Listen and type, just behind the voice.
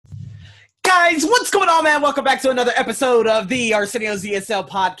Guys, what's going on, man? Welcome back to another episode of the Arsenio's ESL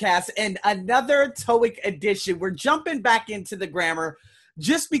podcast and another TOEIC edition. We're jumping back into the grammar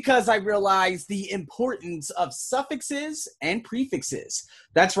just because I realized the importance of suffixes and prefixes.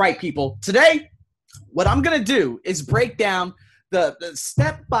 That's right, people. Today, what I'm going to do is break down the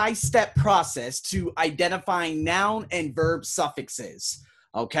step-by-step process to identifying noun and verb suffixes,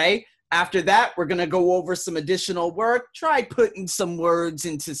 okay? After that, we're going to go over some additional work, try putting some words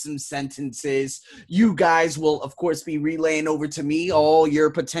into some sentences. You guys will, of course, be relaying over to me all your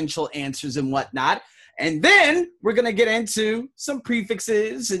potential answers and whatnot. And then we're going to get into some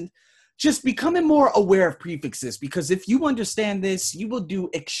prefixes and just becoming more aware of prefixes, because if you understand this, you will do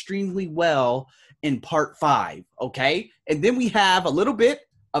extremely well in part 5, okay? And then we have a little bit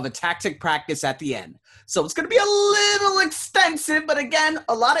of a tactic practice at the end. So it's going to be a little extensive, but again,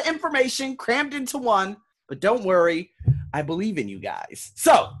 a lot of information crammed into one. But don't worry, I believe in you guys.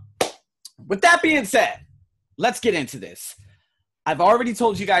 So with that being said, let's get into this. I've already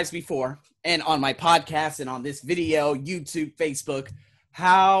told you guys before, and on my podcast and on this video, YouTube, Facebook,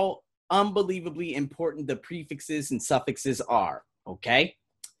 how unbelievably important the prefixes and suffixes are, okay?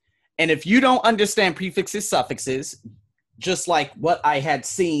 And if you don't understand prefixes, suffixes, just like what I had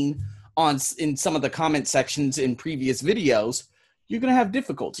seen in some of the comment sections in previous videos, you're going to have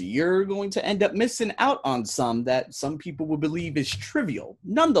difficulty. You're going to end up missing out on some that some people will believe is trivial.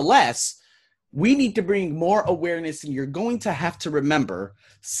 Nonetheless, we need to bring more awareness, and you're going to have to remember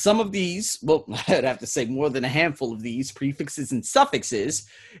some of these, well, I'd have to say more than a handful of these prefixes and suffixes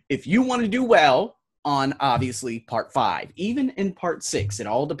if you want to do well on, obviously, part 5. Even in part 6, it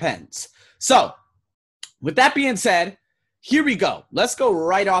all depends. So, with that being said, here we go. Let's go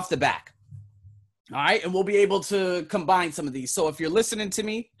right off the back. All right, and we'll be able to combine some of these. So if you're listening to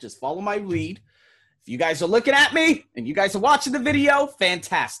me, just follow my lead. If you guys are looking at me and you guys are watching the video,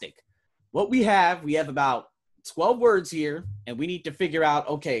 fantastic. What we have about 12 words here, and we need to figure out,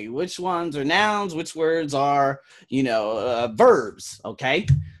 okay, which ones are nouns, which words are, verbs, okay?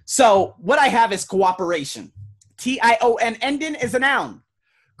 So what I have is cooperation. T-I-O-N ending is a noun.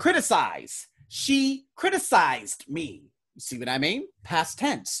 Criticize. She criticized me. You see what I mean? Past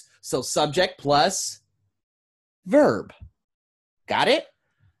tense. So subject plus verb. Got it?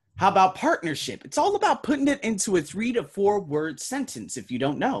 How about partnership? It's all about putting it into a 3 to 4 word sentence if you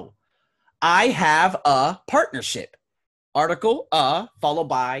don't know. I have a partnership. Article, followed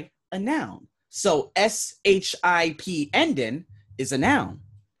by a noun. So S-H-I-P ending is a noun.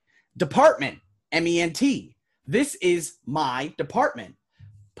 Department, M-E-N-T. This is my department.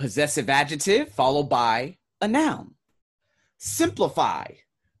 Possessive adjective followed by a noun. Simplify.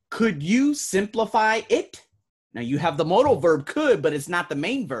 Could you simplify it? Now you have the modal verb could, but it's not the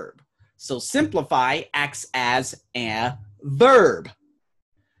main verb. So simplify acts as a verb.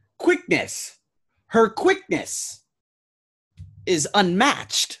 Quickness. Her quickness is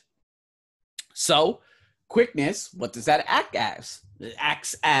unmatched. So quickness, what does that act as? It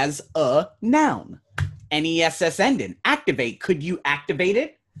acts as a noun. N-E-S-S ending. Activate. Could you activate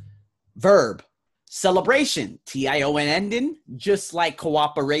it? Verb. Celebration, T-I-O-N ending, just like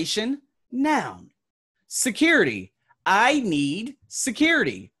cooperation, noun. Security, I need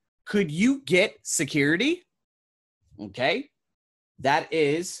security. Could you get security? Okay, that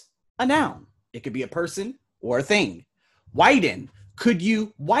is a noun. It could be a person or a thing. Widen, could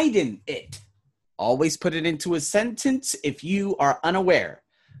you widen it? Always put it into a sentence if you are unaware.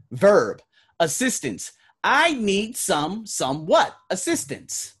 Verb, assistance, I need some what?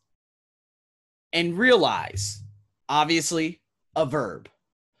 Assistance. And realize, obviously, a verb.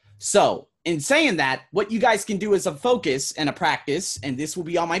 So, in saying that, what you guys can do as a focus and a practice, and this will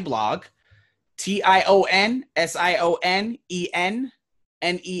be on my blog,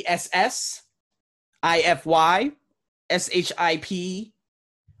 TIONSIONENESSIFY,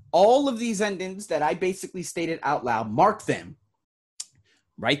 all of these endings that I basically stated out loud, mark them,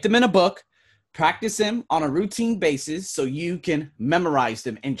 write them in a book, practice them on a routine basis so you can memorize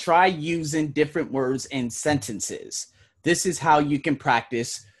them and try using different words in sentences. This is how you can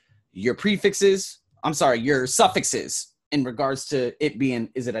practice your your suffixes in regards to it being,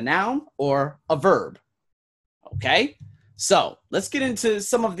 is it a noun or a verb? Okay, so let's get into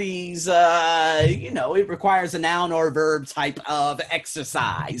some of these, it requires a noun or a verb type of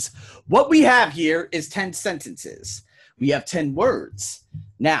exercise. What we have here is 10 sentences. We have 10 words.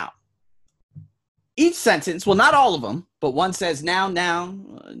 Now, each sentence, well, not all of them, but one says noun,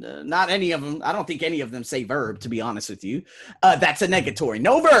 not any of them. I don't think any of them say verb, to be honest with you. That's a negatory.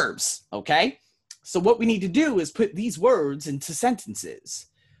 No verbs, okay? So what we need to do is put these words into sentences.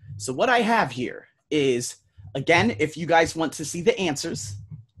 So what I have here is, again, if you guys want to see the answers,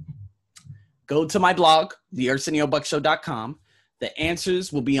 go to my blog, thearseniobuckshow.com. The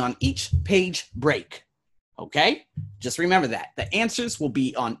answers will be on each page break. Okay? Just remember that. The answers will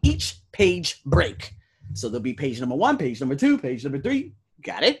be on each page break. So there'll be page number 1, page number 2, page number 3.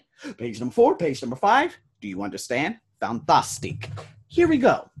 Got it? Page number 4, page number 5. Do you understand? Fantastic. Here we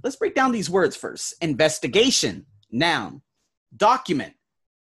go. Let's break down these words first. Investigation, noun. Document.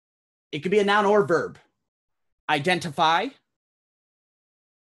 It could be a noun or verb. Identify,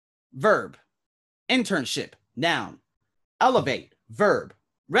 verb. Internship, noun. Elevate, verb.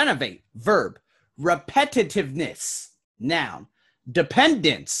 Renovate, verb. Repetitiveness, noun.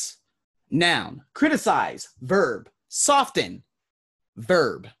 Dependence, noun. Criticize, verb. Soften,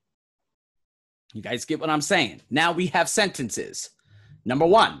 verb. You guys get what I'm saying? Now we have sentences. Number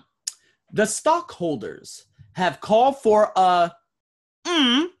 1, the stockholders have called for a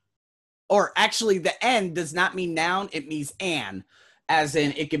or actually the N does not mean noun, it means an, as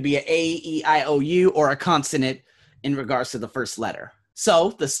in it could be a E, I, O, U, or a consonant in regards to the first letter.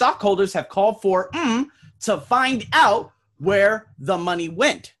 So the stockholders have called for to find out where the money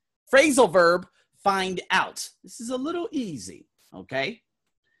went. Phrasal verb, find out. This is a little easy, okay?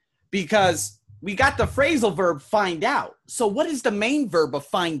 Because we got the phrasal verb, find out. So what is the main verb of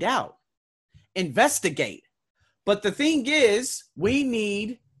find out? Investigate. But the thing is, we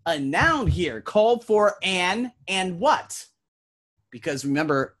need a noun here, called for an and what? Because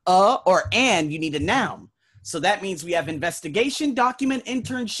remember, or an, you need a noun. So that means we have investigation, document,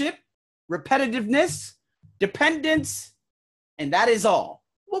 internship, repetitiveness, dependence, and that is all.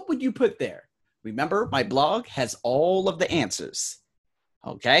 What would you put there? Remember, my blog has all of the answers.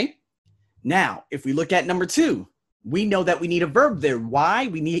 Okay? Now, if we look at number 2, we know that we need a verb there. Why?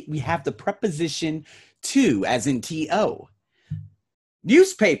 We have the preposition to, as in to.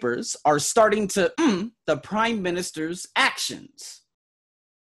 Newspapers are starting to the prime minister's actions.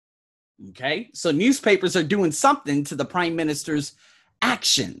 Okay, so newspapers are doing something to the prime minister's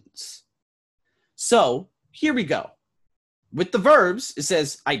actions. So here we go. With the verbs, it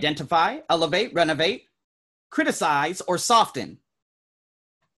says identify, elevate, renovate, criticize, or soften.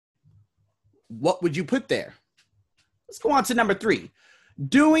 What would you put there? Let's go on to number 3.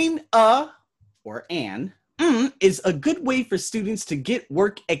 Doing a or an is a good way for students to get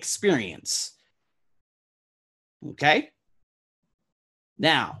work experience. Okay?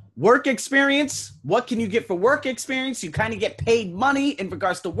 Now, work experience, what can you get for work experience? You kind of get paid money in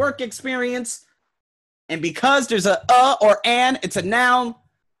regards to work experience. And because there's a or an, it's a noun.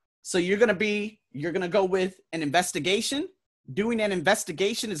 So you're going to go with an investigation. Doing an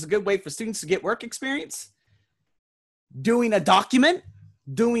investigation is a good way for students to get work experience. Doing a document,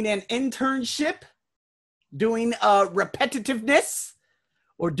 doing an internship, doing a repetitiveness,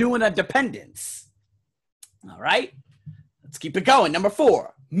 or doing a dependence. All right, let's keep it going. Number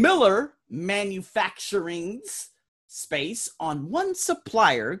 4, Miller Manufacturing's space on one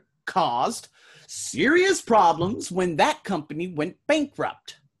supplier caused serious problems when that company went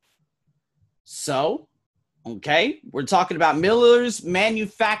bankrupt. So, okay, we're talking about Miller's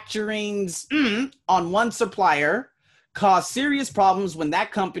Manufacturing's on one supplier caused serious problems when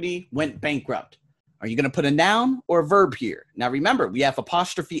that company went bankrupt. Are you going to put a noun or a verb here? Now remember, we have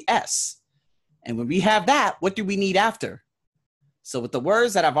apostrophe S. And when we have that, what do we need after? So with the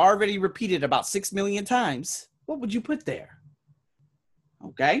words that I've already repeated about 6 million times, what would you put there?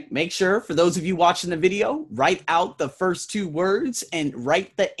 Okay, make sure for those of you watching the video, write out the first 2 words and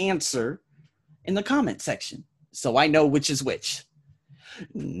write the answer in the comment section so I know which is which.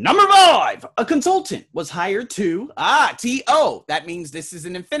 Number 5, a consultant was hired to, T-O. That means this is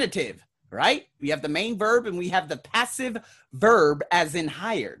an infinitive, right? We have the main verb and we have the passive verb as in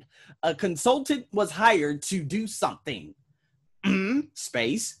hired. A consultant was hired to do something.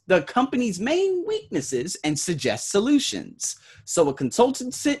 Space, the company's main weaknesses and suggest solutions. So a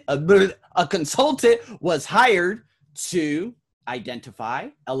consultant was hired to identify,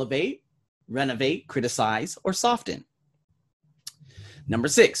 elevate, renovate, criticize, or soften. Number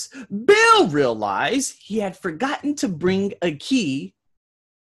 6, Bill realized he had forgotten to bring a key,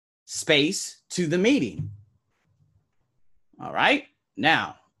 space, to the meeting. All right.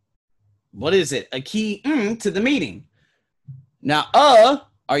 Now, what is it? A key to the meeting. Now,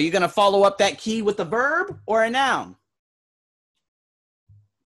 are you going to follow up that key with a verb or a noun?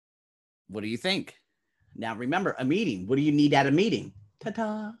 What do you think? Now, remember, a meeting. What do you need at a meeting?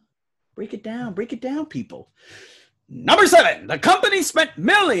 Ta-da. Break it down, people. Number 7, the company spent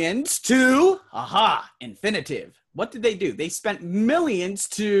millions to, infinitive. What did they do? They spent millions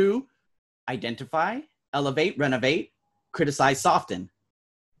to identify, elevate, renovate, criticize, soften.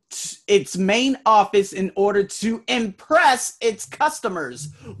 its main office in order to impress its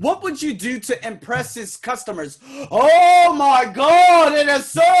customers. What would you do to impress its customers? Oh my God, it is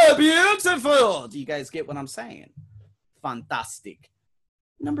so beautiful. Do you guys get what I'm saying? Fantastic.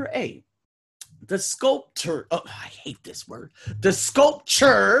 Number 8, the sculptor. Oh, I hate this word. The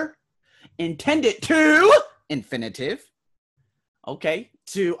sculpture intended to, infinitive, okay,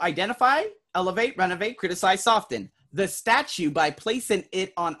 to identify, elevate, renovate, criticize, soften the statue by placing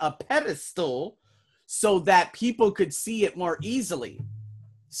it on a pedestal so that people could see it more easily.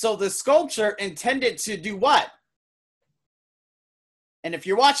 So the sculpture intended to do what? And if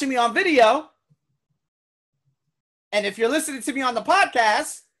you're watching me on video, and if you're listening to me on the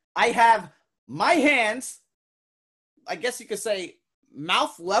podcast, I have my hands, I guess you could say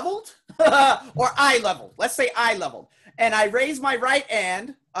mouth leveled or eye leveled. Let's say eye leveled. And I raise my right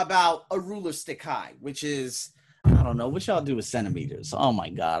hand about a ruler stick high, which is, I don't know, what y'all do with centimeters? Oh my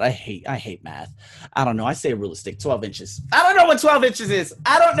God, I hate math. I don't know. I say a ruler stick, 12 inches. I don't know what 12 inches is.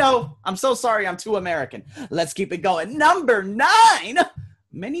 I don't know. I'm so sorry. I'm too American. Let's keep it going. Number 9,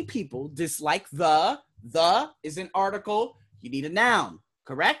 many people dislike the is an article. You need a noun,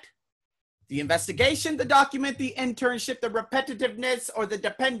 correct? The investigation, the document, the internship, the repetitiveness, or the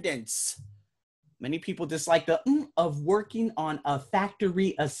dependence. Many people dislike the of working on a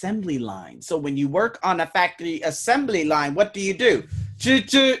factory assembly line. So when you work on a factory assembly line, what do you do?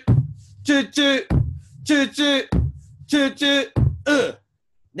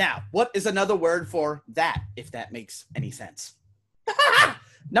 Now, what is another word for that, if that makes any sense?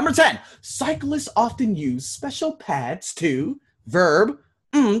 Number 10, cyclists often use special pads to, verb,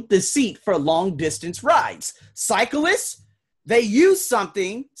 the seat for long distance rides. Cyclists, they use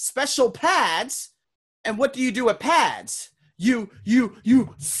something, special pads, and what do you do with pads? You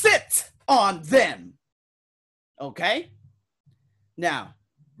sit on them. Okay? Now,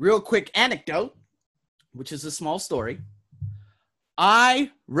 real quick anecdote, which is a small story.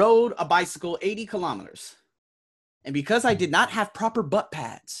 I rode a bicycle 80 kilometers. And because I did not have proper butt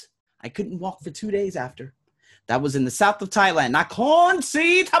pads, I couldn't walk for 2 days after. That was in the south of Thailand, Nakhon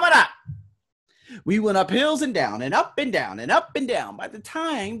Si Thammarat. We went up hills and down and up and down and up and down. By the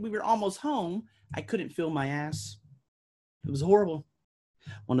time we were almost home, I couldn't feel my ass. It was horrible.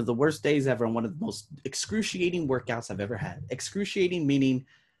 One of the worst days ever and one of the most excruciating workouts I've ever had. Excruciating meaning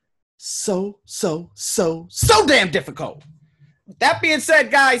so damn difficult. That being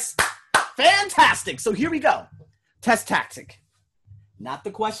said, guys, fantastic. So here we go. Test tactic. Not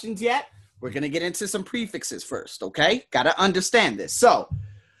the questions yet. We're going to get into some prefixes first, okay? Got to understand this. So,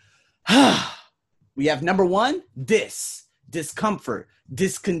 we have number 1, discomfort,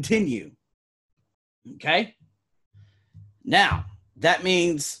 discontinue. Okay? Now, that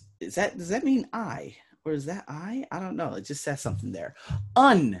means, does that mean I? Or is that I? I don't know. It just says something there.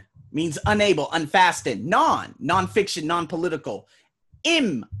 Means unable, unfastened. Non-fiction, non-political.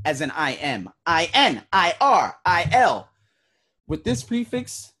 Im as in I am. I-N, I-R, I-L. With this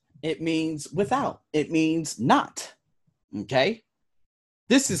prefix, it means without. It means not. Okay?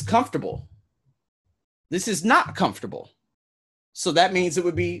 This is comfortable. This is not comfortable. So that means it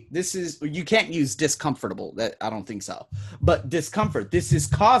would be, you can't use discomfortable. I don't think so. But discomfort, this is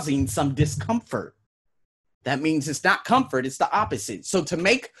causing some discomfort. That means it's not comfort, it's the opposite. So to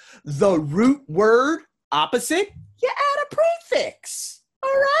make the root word opposite, you add a prefix. All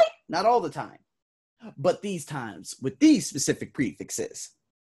right? Not all the time, but these times with these specific prefixes.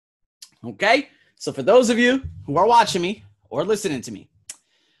 Okay? So for those of you who are watching me or listening to me,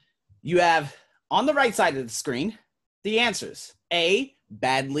 you have on the right side of the screen the answers. A,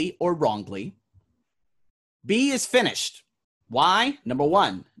 badly or wrongly. B is finished. Why? Number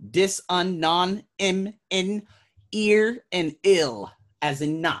 1, dis, un, non, im, in, ear, and ill, as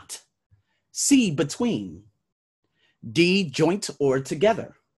in not. C, between. D, joint or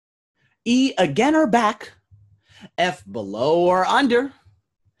together. E, again or back. F, below or under.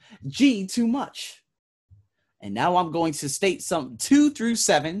 G, too much. And now I'm going to state some 2 through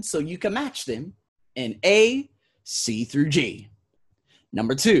 7 so you can match them in A, C through G.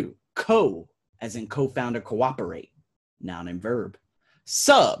 Number 2, co, as in co-founder, cooperate. Noun and verb.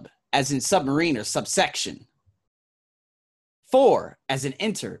 Sub, as in submarine or subsection. 4, as in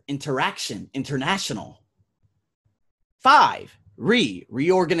interaction, international. 5,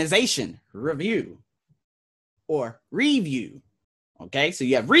 reorganization, review, or review. Okay, so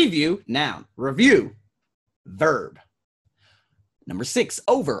you have review, noun, review, verb. Number 6,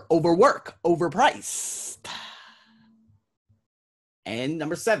 overwork, overpriced. And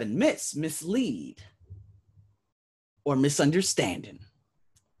number 7, mislead, or misunderstanding.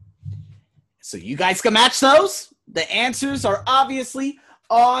 So you guys can match those. The answers are obviously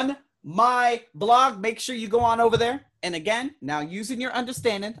on my blog. Make sure you go on over there. And again, now using your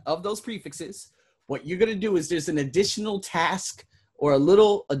understanding of those prefixes, what you're going to do is there's an additional task or a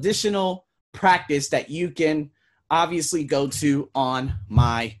little additional practice that you can obviously go to on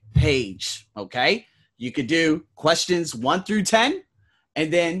my page. Okay. You could do questions 1 through 10.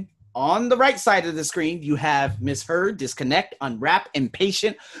 And then on the right side of the screen, you have misheard, disconnect, unwrap,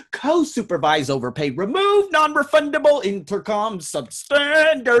 impatient, co-supervise, overpay, remove, non-refundable, intercom,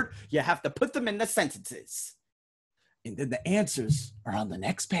 substandard. You have to put them in the sentences. And then the answers are on the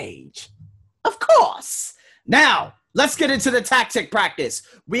next page. Of course. Now, let's get into the tactic practice.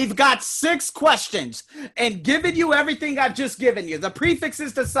 We've got 6 questions, and given you everything I've just given you, the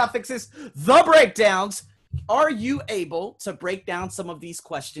prefixes, the suffixes, the breakdowns, are you able to break down some of these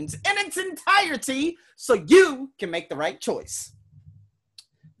questions in its entirety so you can make the right choice?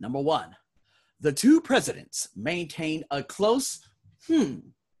 Number 1, the 2 presidents maintain a close,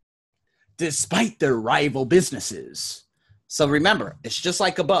 despite their rival businesses. So remember, it's just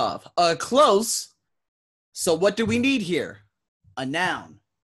like above, a close. So what do we need here? A noun.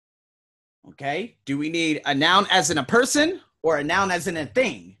 Okay. Do we need a noun as in a person or a noun as in a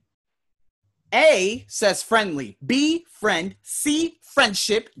thing? A says friendly, B, friend, C,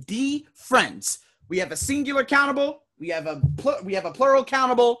 friendship, D, friends. We have a singular countable, we have a plural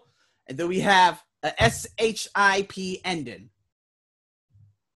countable, and then we have a SHIP ending.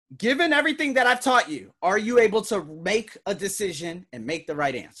 Given everything that I've taught you, are you able to make a decision and make the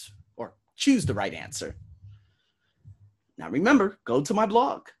right answer or choose the right answer? Now remember, go to my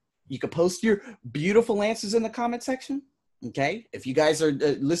blog. You can post your beautiful answers in the comment section. Okay, if you guys are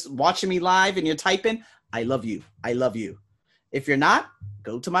watching me live and you're typing, I love you. I love you. If you're not,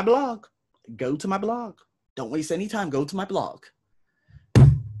 go to my blog. Go to my blog. Don't waste any time. Go to my blog.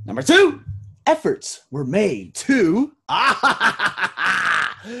 Number 2, efforts were made to.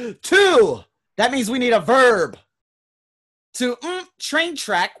 Two. That means we need a verb. To train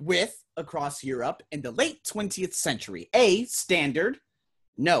track with across Europe in the late 20th century. A, standard.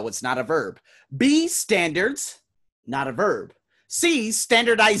 No, it's not a verb. B, standards. Not a verb. C,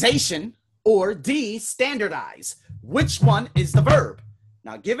 standardization, or D, standardize. Which one is the verb?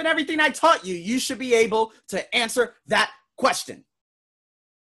 Now, given everything I taught you, you should be able to answer that question.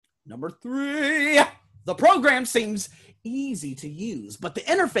 Number 3, the program seems easy to use, but the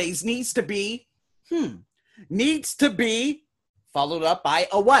interface needs to be followed up by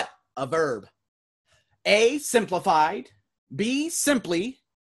a what? A verb. A, simplified. B, simply.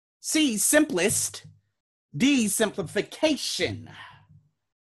 C, simplest. D, simplification.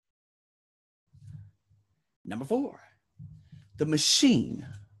 Number 4, the machine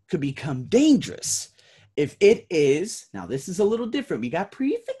could become dangerous if it is, now this is a little different. We got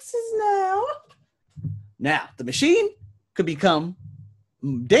prefixes now. Now, the machine could become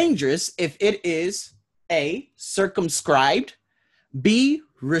dangerous if it is A, circumscribed, B,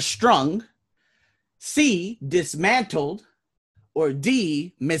 restrung, C, dismantled, or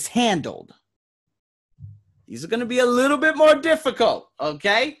D, mishandled. These are going to be a little bit more difficult,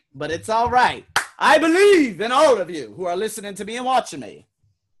 okay? But it's all right. I believe in all of you who are listening to me and watching me.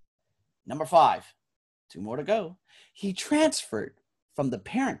 Number 5, 2 more to go. He transferred from the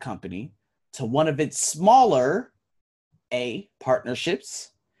parent company to one of its smaller A,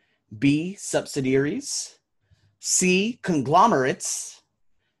 partnerships, B, subsidiaries, C, conglomerates,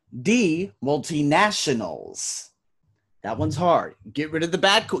 D, multinationals. That one's hard. Get rid of the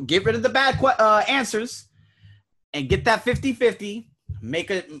bad answers. And get that 50-50,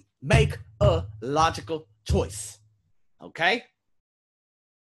 make a logical choice, okay?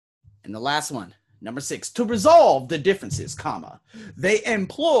 And the last one, number 6, to resolve the differences, comma, they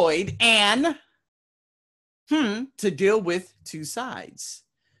employed an, to deal with 2 sides.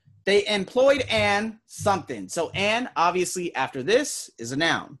 They employed an something. So an, obviously, after this is a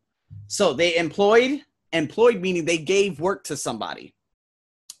noun. So they employed meaning they gave work to somebody,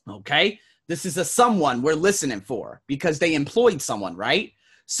 okay? This is a someone we're listening for because they employed someone, right?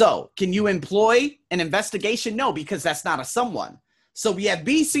 So can you employ an investigation? No, because that's not a someone. So we have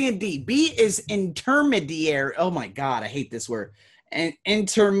B, C, and D. B is intermediary. Oh my God, I hate this word. And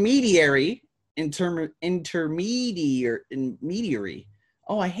intermediary.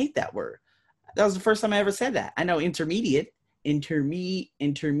 Oh, I hate that word. That was the first time I ever said that. I know intermediate. Intermediary.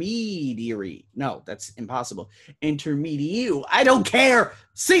 No, that's impossible. Intermediate. I don't care.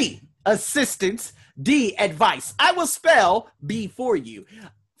 C, assistance. D, advice. I will spell B for you.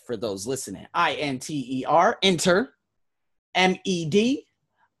 For those listening, INTER, enter, MEDIARY,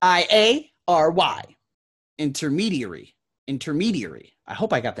 intermediary, Intermediary. I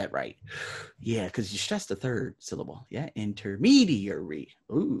hope I got that right. Yeah, because you stressed the third syllable. Yeah, intermediary.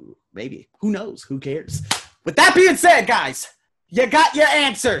 Ooh, maybe. Who knows? Who cares? With that being said, guys, you got your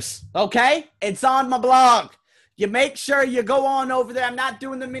answers, okay? It's on my blog. You make sure you go on over there. I'm not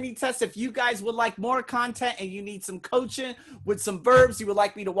doing the mini test. If you guys would like more content and you need some coaching with some verbs, you would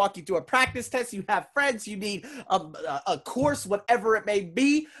like me to walk you through a practice test, you have friends, you need a course, whatever it may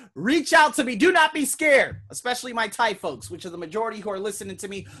be, reach out to me. Do not be scared, especially my Thai folks, which are the majority who are listening to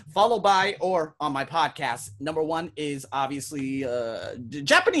me, followed by or on my podcast. Number one is obviously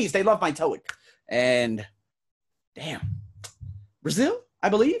Japanese. They love my TOEIC. And damn, Brazil, I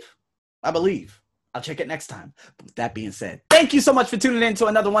believe. I'll check it next time. But with that being said, thank you so much for tuning in to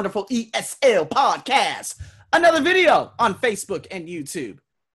another wonderful ESL podcast. Another video on Facebook and YouTube.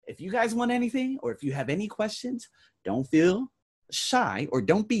 If you guys want anything or if you have any questions, don't feel shy or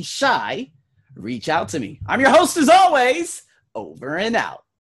don't be shy. Reach out to me. I'm your host as always. Over and out.